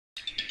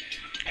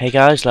Hey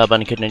guys,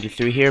 Bandicoot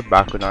 93 here,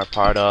 back with our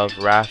part of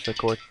the Wrath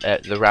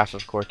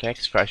of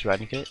Cortex, Crash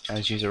Bandicoot.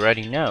 As you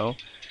already know,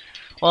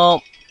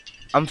 well,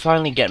 I'm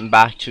finally getting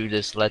back to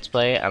this Let's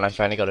Play, and I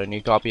finally got a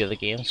new copy of the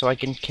game, so I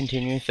can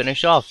continue and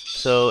finish off.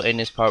 So in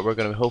this part, we're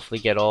going to hopefully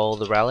get all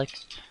the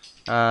relics,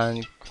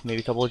 and maybe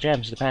a couple of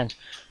gems, depends.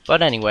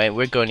 But anyway,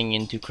 we're going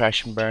into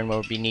Crash and Burn, where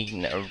we'll be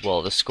needing,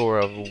 well, the score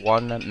of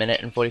 1 minute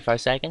and 45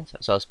 seconds,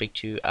 so I'll speak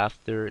to you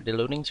after the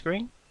loading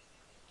screen.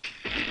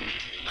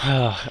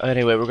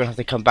 Anyway, we're gonna have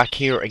to come back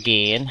here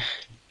again,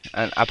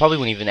 and I probably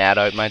won't even add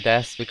out my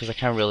deaths because I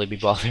can't really be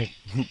bothered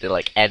to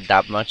like add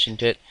that much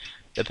into it.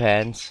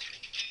 Depends.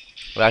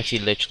 Well,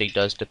 actually, literally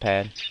does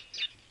depend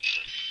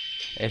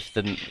if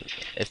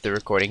the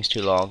recording's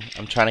too long.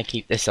 I'm trying to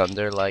keep this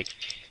under like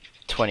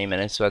 20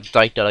 minutes, so I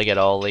doubt that I get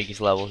all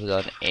these levels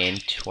done in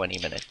 20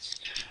 minutes.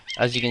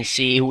 As you can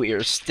see, we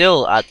are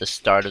still at the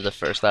start of the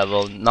first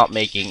level, not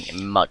making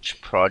much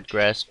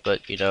progress,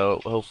 but you know,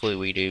 hopefully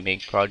we do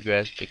make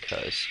progress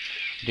because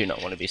I do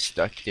not want to be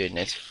stuck doing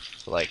this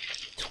for like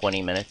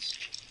 20 minutes.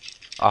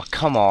 Oh,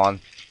 come on.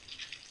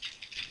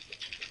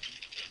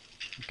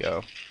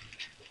 Go.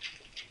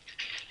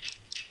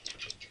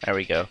 There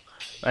we go.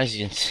 As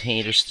you can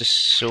see, there's just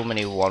so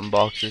many one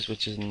boxes,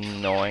 which is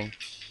annoying.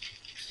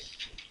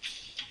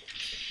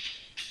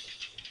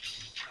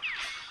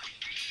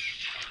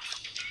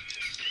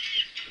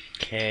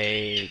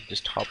 Okay,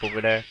 just hop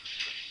over there.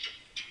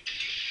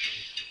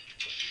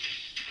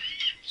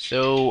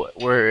 So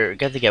we're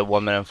going to get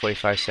 1 minute and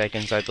 45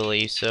 seconds, I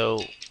believe.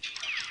 So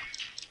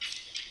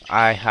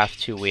I have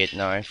to wait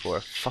now for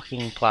a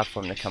fucking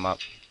platform to come up.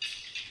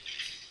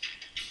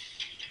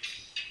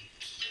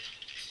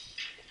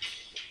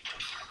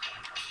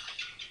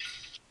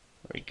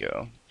 There we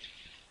go.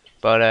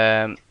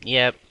 But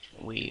yeah,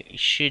 we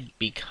should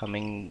be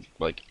coming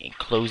like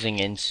closing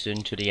in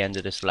soon to the end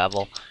of this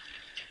level.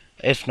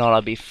 If not,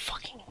 I'll be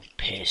fucking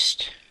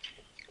pissed.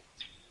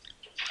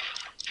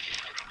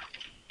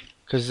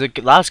 Cause the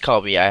last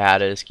copy I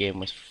had of this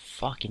game was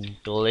fucking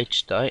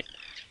glitched out.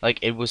 Like,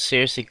 it was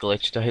seriously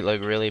glitched out,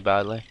 like, really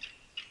badly.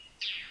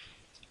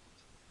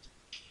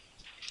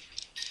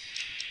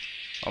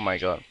 Oh my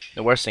god.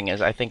 The worst thing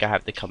is, I think I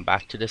have to come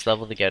back to this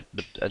level to get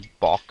a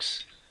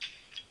box.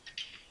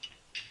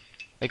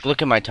 Like,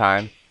 look at my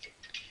time.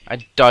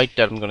 I doubt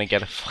that I'm gonna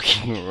get a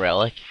fucking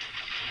relic.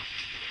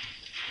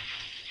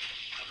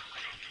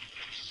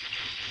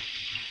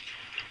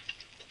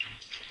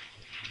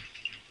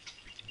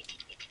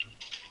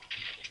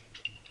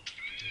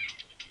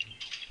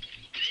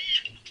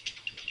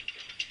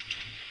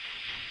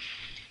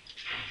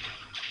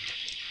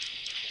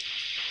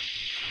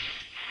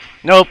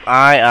 Nope,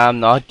 I am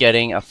not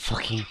getting a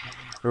fucking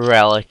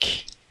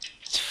relic.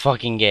 It's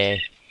fucking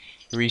gay.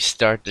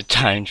 Restart the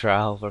time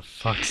trial, for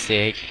fuck's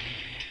sake.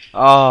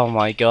 Oh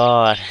my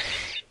god.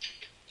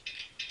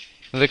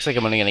 It looks like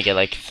I'm only gonna get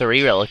like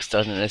 3 relics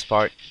done in this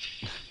part.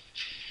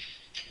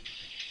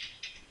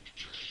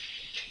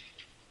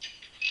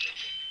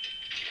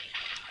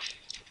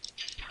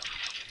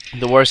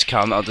 The worst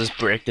come, I'll just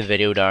break the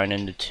video down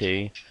into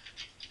 2.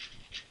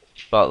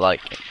 But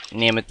like,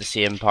 name it the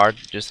same part,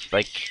 just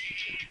like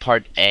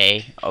part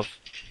A of,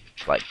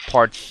 like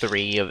part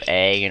 3 of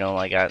A, you know,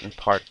 like that, and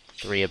part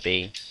 3 of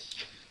B.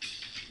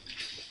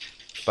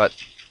 But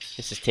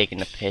this is taking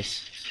the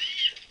piss.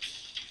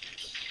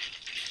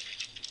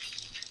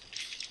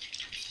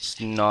 It's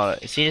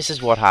not. See, this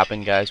is what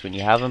happened, guys, when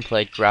you haven't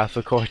played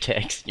Graphic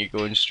Cortex. You're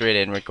going straight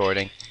in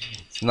recording.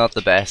 It's not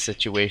the best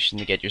situation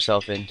to get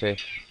yourself into.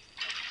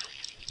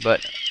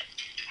 But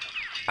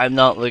I'm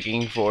not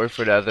looking forward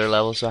for the other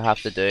levels I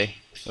have to do,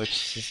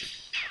 which is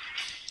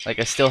like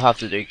I still have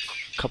to do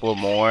a couple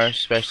more,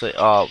 especially.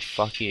 Oh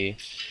fuck you!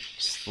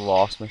 Just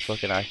lost my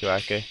fucking Aku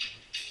Aku.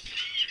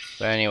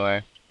 But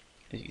anyway,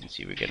 as you can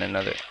see, we're getting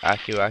another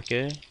Aku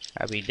Aku.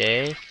 Happy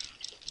days.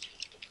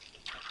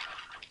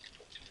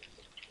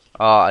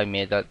 Oh, I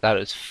made that. That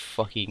was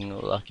fucking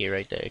lucky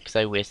right there, because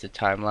I wasted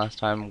time last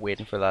time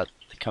waiting for that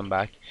to come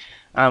back.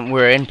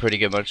 We're in pretty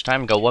good much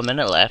time. Got 1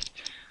 minute left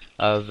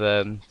of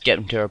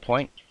getting to our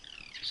point,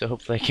 so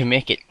hopefully I can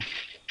make it.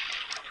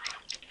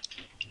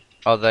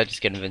 Oh, did I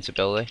just get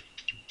invincibility?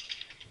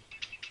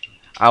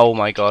 Oh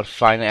my god,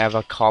 finally I have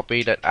a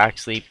copy that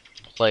actually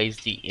plays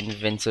the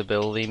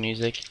invincibility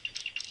music.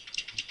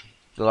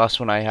 The last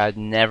one I had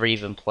never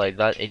even played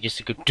that. It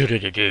just go do do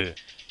do do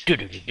do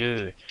do do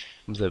do.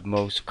 The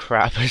most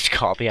crappiest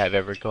copy I've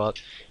ever got.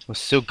 It was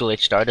so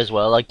glitched out as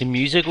well. Like the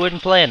music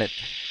wouldn't play in it.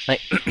 Like,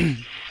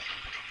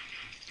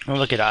 oh,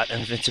 look at that,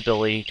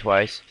 invincibility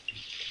twice.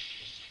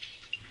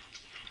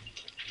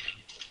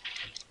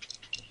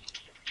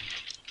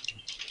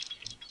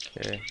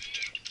 Okay.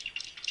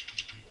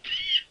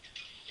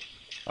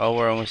 Oh,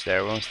 we're almost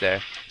there. We're almost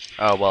there.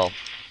 Oh well,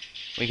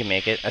 we can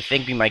make it. I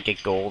think we might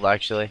get gold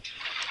actually.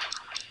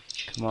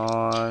 Come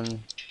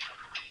on.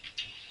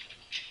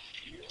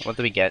 What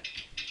do we get?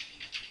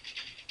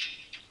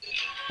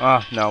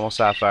 Oh, no, we'll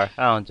sapphire.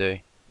 That'll do.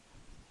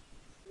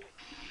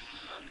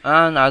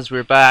 And as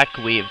we're back,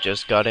 we've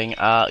just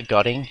I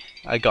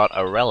got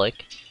a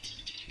relic.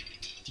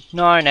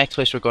 Now our next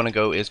place we're gonna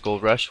go is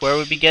Gold Rush, where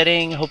we'll be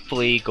getting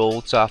hopefully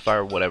gold,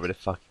 sapphire, whatever the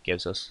fuck it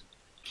gives us.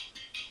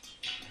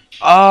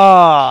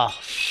 Ah,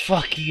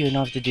 fuck you! And I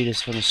have to do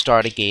this from the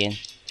start again.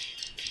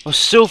 I'm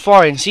so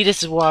far in. See,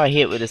 this is what I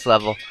hate with this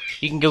level.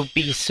 You can go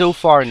be so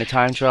far in the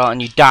time trial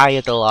and you die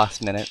at the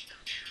last minute.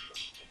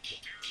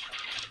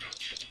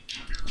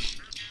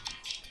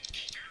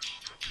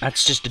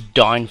 That's just the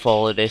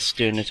downfall of this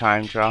doing the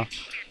time trial.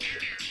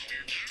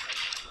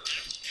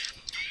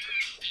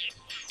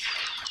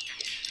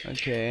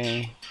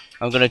 Okay.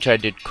 I'm gonna try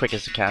to do it quick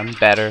as I can.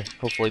 Better.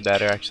 Hopefully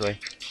better, actually.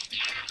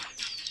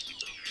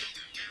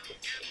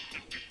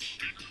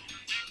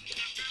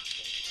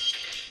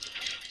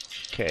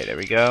 Okay, there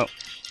we go.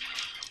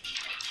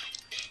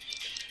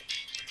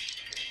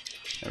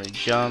 There we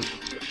jump.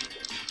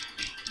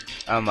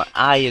 My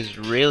eye is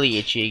really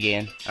itchy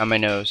again. On my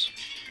nose.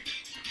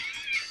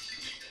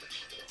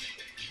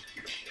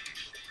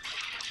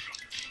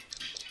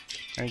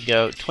 There we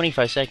go.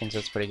 25 seconds,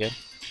 that's pretty good.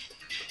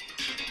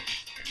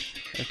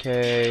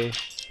 Okay.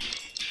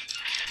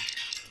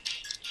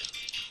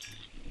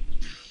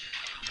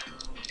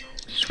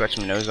 Scratch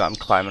my nose while I'm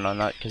climbing on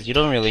that, because you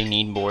don't really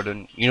need more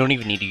than, you don't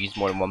even need to use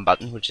more than one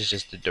button, which is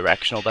just the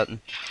directional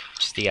button.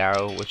 Just the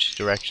arrow, which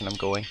direction I'm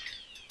going.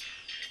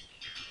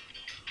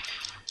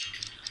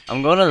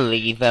 I'm gonna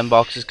leave them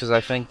boxes because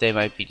I think they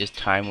might be just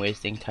time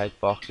wasting type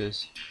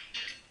boxes.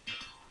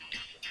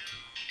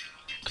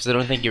 Because I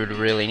don't think you would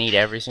really need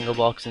every single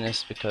box in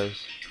this,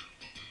 because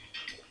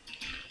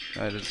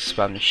I just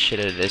spam the shit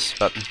out of this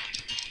button.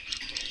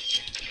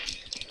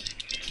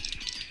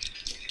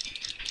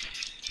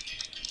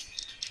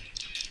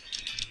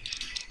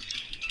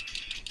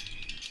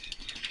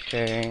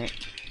 Okay.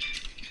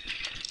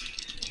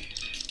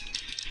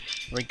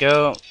 Here we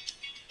go.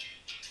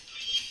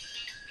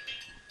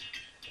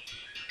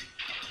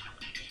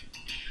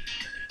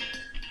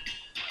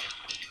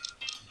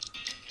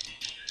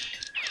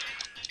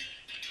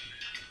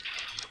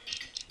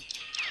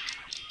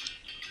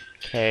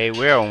 Okay,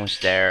 we're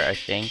almost there, I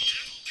think.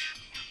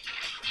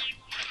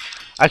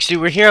 Actually,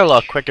 we're here a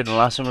lot quicker than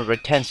last time. We're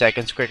about 10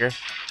 seconds quicker.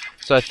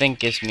 So I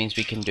think this means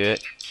we can do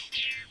it.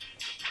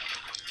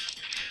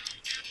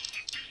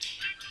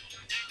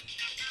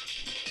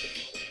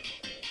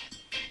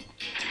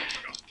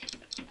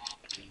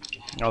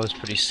 That was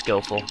pretty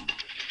skillful.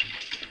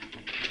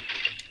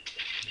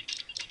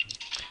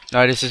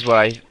 No, this is what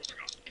I...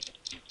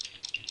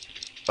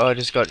 Oh, I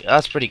just got...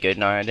 That's pretty good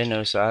now. I didn't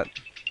notice that.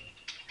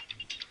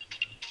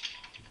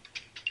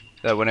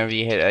 That whenever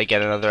you hit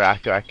get another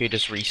Aku,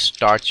 just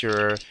restarts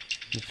your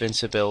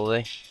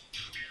invincibility.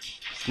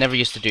 Never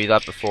used to do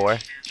that before,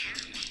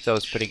 so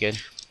it's pretty good.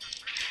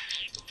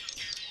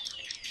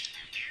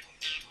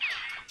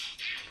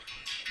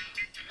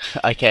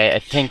 Okay, I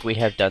think we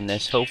have done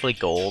this. Hopefully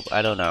gold.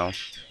 I don't know.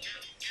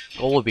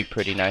 Gold would be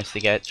pretty nice to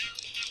get.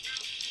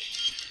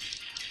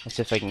 Let's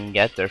see if I can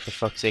get there, for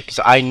fuck's sake.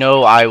 Because I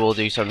know I will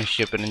do something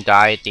stupid and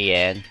die at the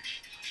end.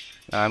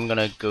 I'm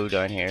gonna go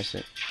down here.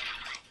 So.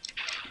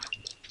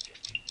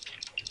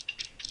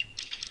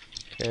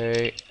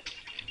 Okay.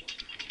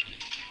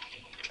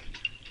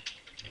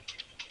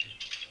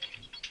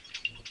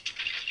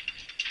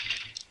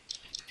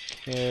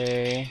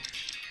 Okay.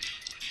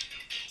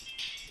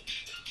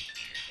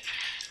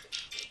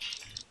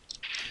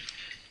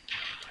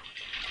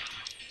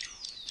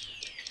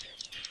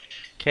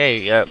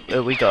 Okay,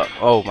 we got...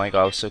 Oh my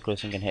god, I was so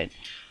close and can hit.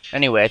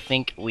 Anyway, I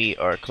think we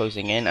are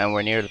closing in, and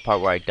we're near the part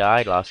where I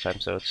died last time,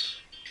 so it's...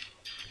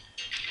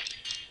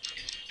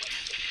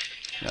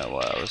 No,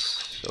 well, I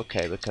was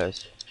okay,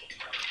 because...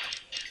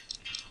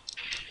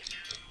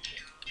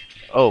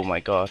 Oh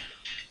my god.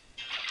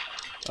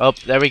 Oh,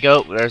 there we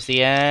go. There's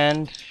the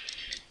end.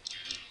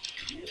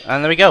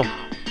 And there we go.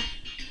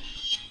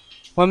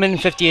 1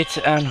 minute 58,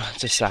 and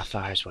it's a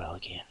sapphire as well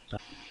again.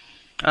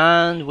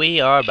 And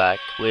we are back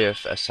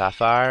with a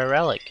sapphire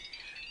relic.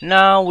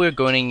 Now we're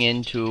going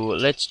into,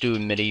 let's do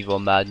medieval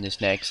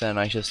madness next, and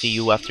I shall see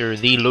you after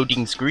the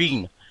loading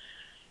screen.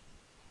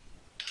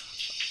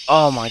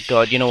 Oh my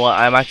god, you know what,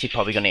 I'm actually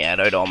probably going to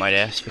edit out all my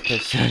deaths,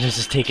 because this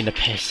is taking the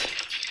piss.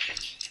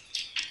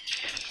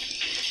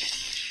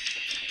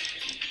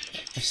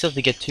 I still have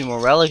to get 2 more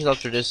relics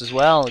after this as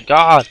well,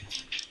 god!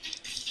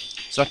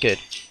 It's not good.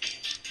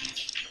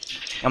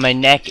 And my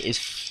neck is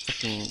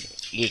fucking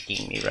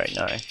aching me right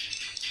now.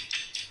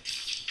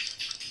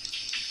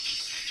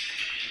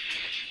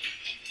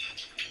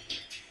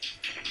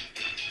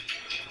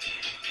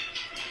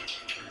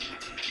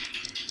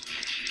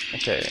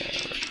 Okay.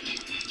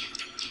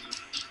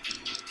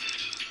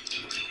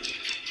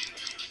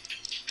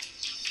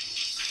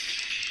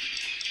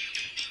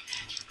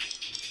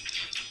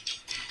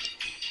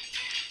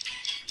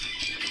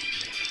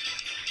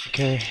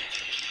 Okay.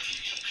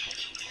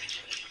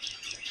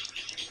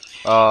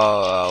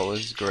 Oh, that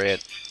was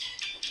great.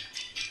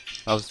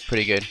 That was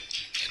pretty good.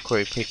 It's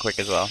pretty quick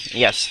as well.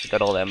 Yes,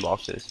 got all them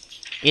boxes.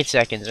 8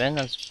 seconds in,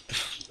 that's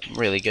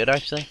really good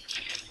actually.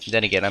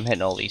 Then again, I'm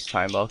hitting all these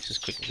time boxes as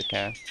quick as I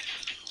can.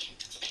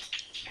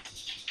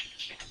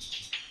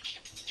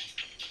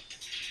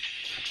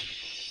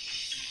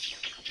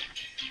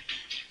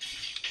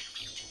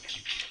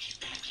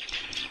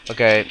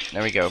 Okay,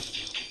 there we go.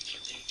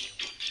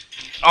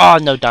 Oh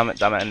no, damn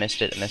it, I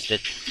missed it,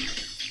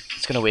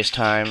 It's gonna waste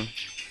time.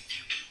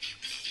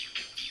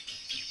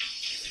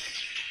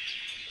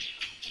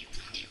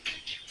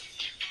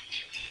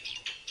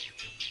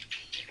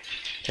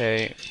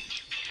 Okay.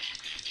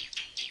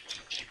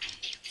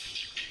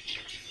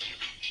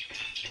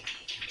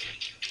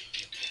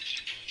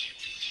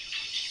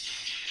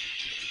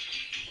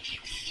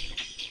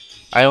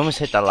 I almost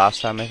hit that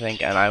last time, I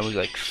think, and I was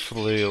like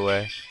flew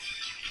away.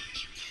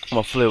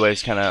 Well, flew away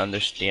is kind of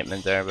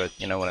understatement there, but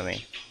you know what I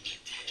mean.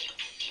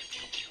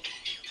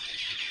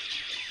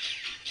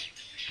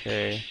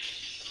 Okay.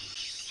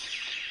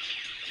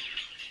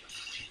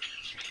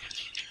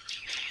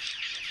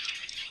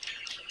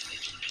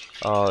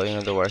 Oh, you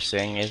know the worst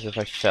thing is if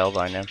I fell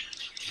down now.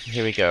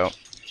 Here we go.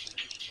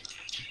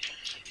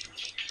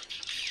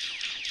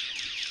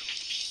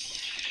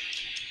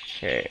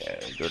 Okay,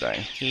 go down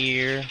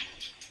here.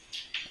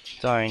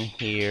 Down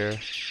here.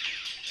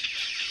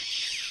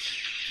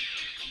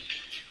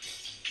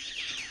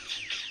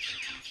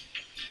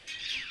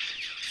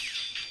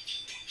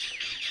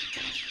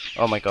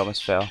 Oh my god,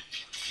 almost fell.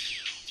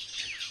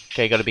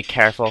 Okay, gotta be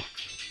careful.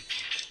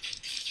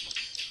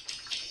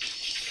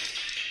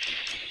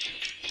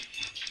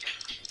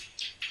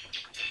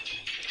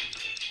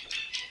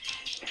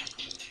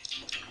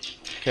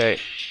 Okay.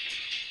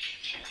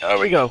 There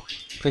we go.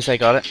 Please I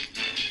got it.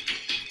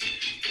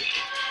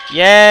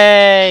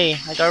 Yay!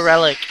 I got a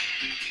relic.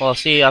 Well, I'll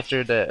see you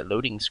after the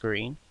loading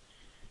screen.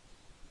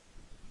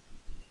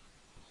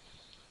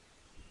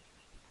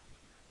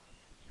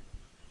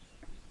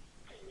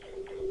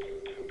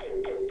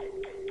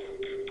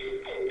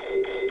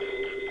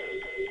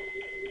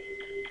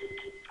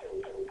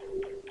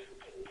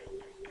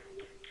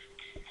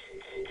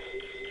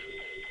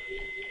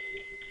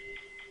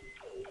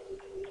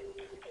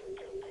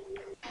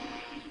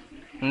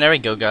 And there we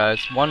go,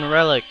 guys. One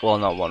relic. Well,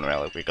 not one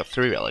relic. We got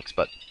 3 relics,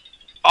 but...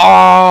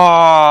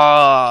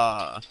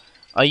 Oh!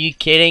 Are you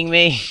kidding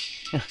me?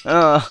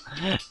 Oh,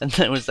 and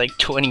then it was like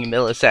 20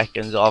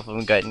 milliseconds off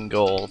from getting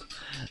gold.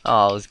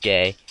 Oh, it was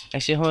gay.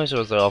 Actually, how much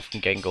was I off from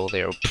getting gold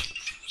there?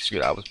 Screw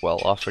that, I was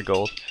well off for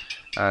gold.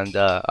 And,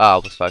 it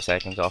was 5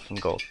 seconds off from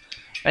gold.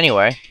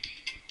 Anyway,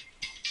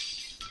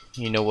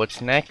 you know what's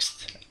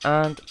next.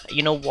 And,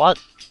 you know what?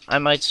 I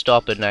might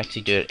stop and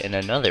actually do it in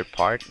another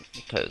part,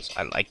 because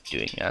I like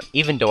doing that.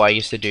 Even though I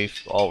used to do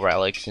all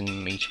relics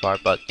in each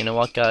part, but you know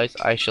what, guys?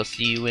 I shall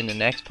see you in the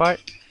next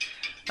part.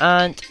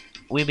 And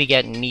we'll be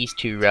getting these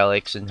 2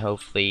 relics and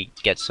hopefully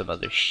get some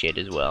other shit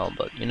as well.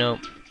 But, you know,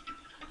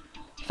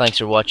 thanks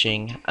for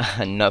watching.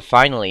 And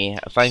finally,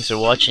 thanks for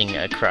watching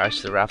Crash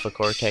the Raffle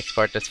Cortex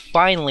part that's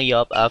finally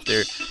up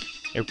after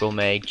April,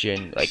 May,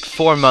 June, like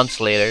 4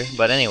 months later.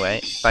 But anyway,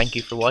 thank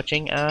you for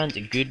watching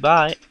and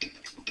goodbye.